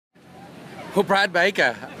Well, Brad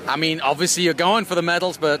Baker, I mean, obviously you're going for the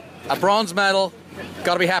medals, but a bronze medal,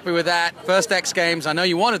 got to be happy with that. First X Games, I know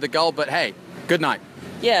you wanted the gold, but hey, good night.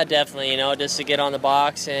 Yeah, definitely, just to get on the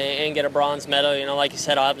box and get a bronze medal, like you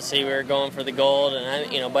said, obviously we were going for the gold,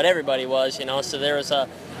 and but everybody was, so there was a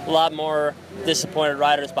lot more disappointed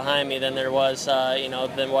riders behind me than there was,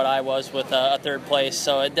 than what I was with a third place.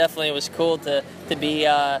 So it definitely was cool to be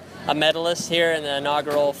a medalist here in the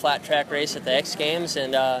inaugural flat track race at the X Games,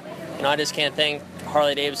 and I just can't thank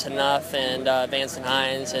Harley-Davidson enough, and Vance and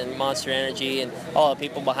Hines and Monster Energy and all the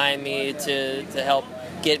people behind me to help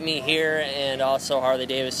get me here, and also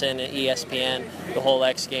Harley-Davidson and ESPN, the whole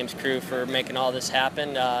X Games crew for making all this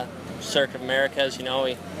happen. Circuit of Americas, we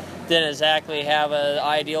didn't exactly have an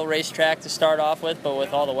ideal racetrack to start off with, but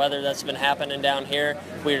with all the weather that's been happening down here,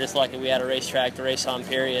 we were just lucky we had a racetrack to race on,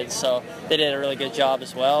 period. So they did a really good job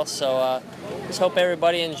as well. So just hope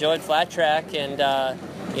everybody enjoyed flat track, and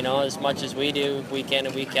as much as we do week in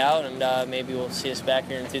and week out, and maybe we'll see us back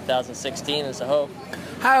here in 2016 as a hope.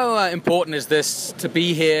 How important is this to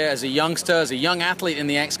be here as a youngster, as a young athlete in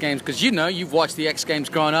the X Games? Because you've watched the X Games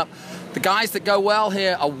growing up. The guys that go well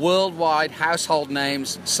here are worldwide household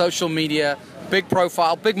names, social media, big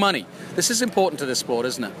profile, big money. This is important to this sport,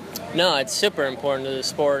 isn't it? No, it's super important to the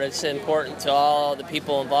sport. It's important to all the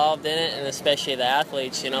people involved in it, and especially the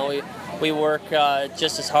athletes. We work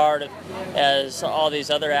just as hard as all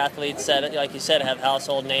these other athletes that, like you said, have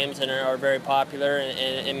household names and are very popular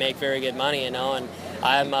and make very good money, and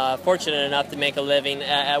I'm fortunate enough to make a living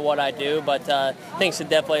at what I do, but things could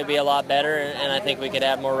definitely be a lot better, and I think we could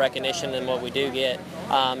have more recognition than what we do get.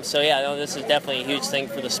 This is definitely a huge thing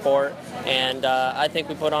for the sport, and I think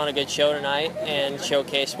we put on a good show tonight and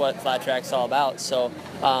showcase what flat track's all about. So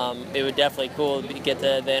it would definitely cool to get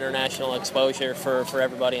the international exposure for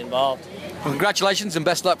everybody involved. Well, congratulations and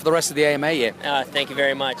best luck for the rest of the AMA year. Thank you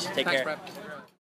very much. Take Thanks, care. Brad.